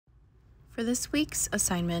For this week's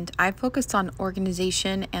assignment, I focused on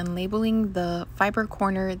organization and labeling the fiber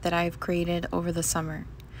corner that I've created over the summer.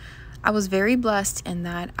 I was very blessed in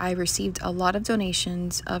that I received a lot of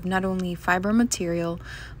donations of not only fiber material,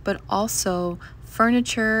 but also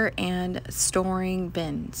furniture and storing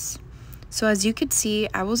bins. So as you could see,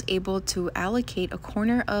 I was able to allocate a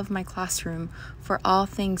corner of my classroom for all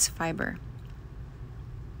things fiber.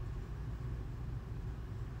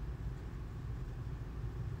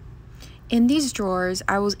 In these drawers,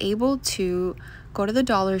 I was able to go to the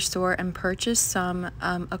dollar store and purchase some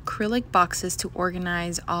acrylic boxes to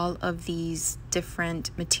organize all of these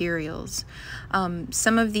different materials.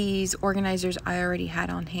 Some of these organizers I already had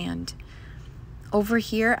on hand. Over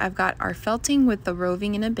here, I've got our felting with the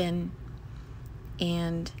roving in a bin,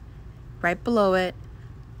 and right below it,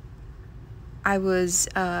 I was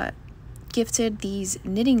gifted these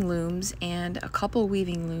knitting looms and a couple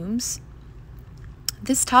weaving looms.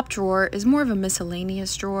 This top drawer is more of a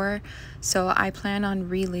miscellaneous drawer, so I plan on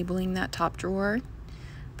relabeling that top drawer.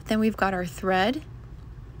 But then we've got our thread.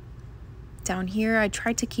 Down here, I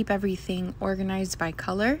tried to keep everything organized by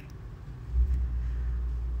color.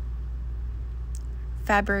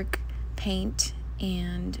 Fabric, paint,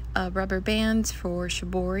 and rubber bands for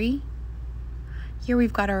shibori. Here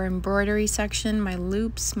we've got our embroidery section, my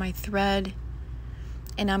loops, my thread,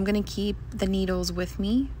 and I'm gonna keep the needles with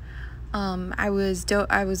me. I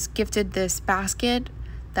was gifted this basket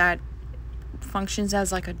that functions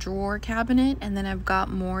as like a drawer cabinet, and then I've got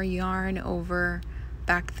more yarn over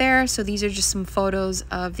back there. So these are just some photos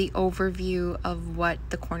of the overview of what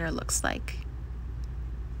the corner looks like.